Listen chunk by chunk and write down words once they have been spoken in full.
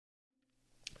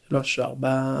3,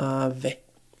 4 ו...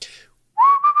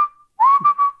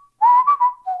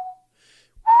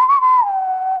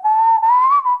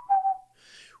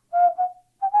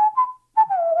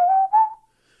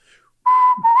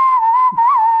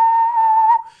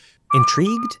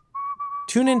 Intrigued?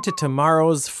 Tune in to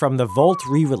tomorrow's From the Vault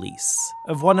re-release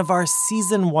of one of our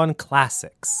Season 1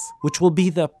 classics, which will be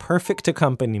the perfect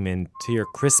accompaniment to your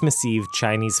Christmas Eve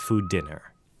Chinese food dinner.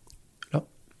 לא.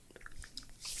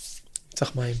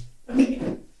 צריך מים.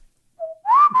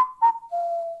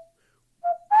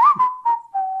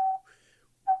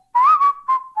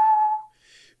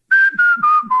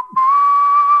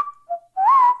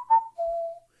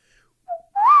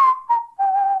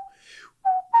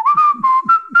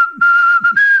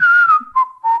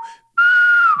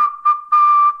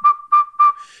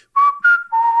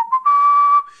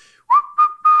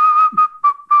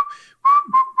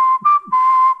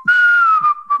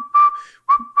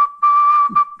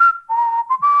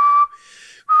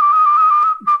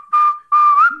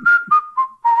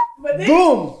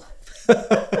 בום!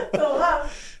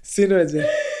 עשינו את זה.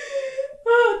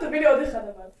 תביא לי עוד אחד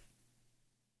אבל.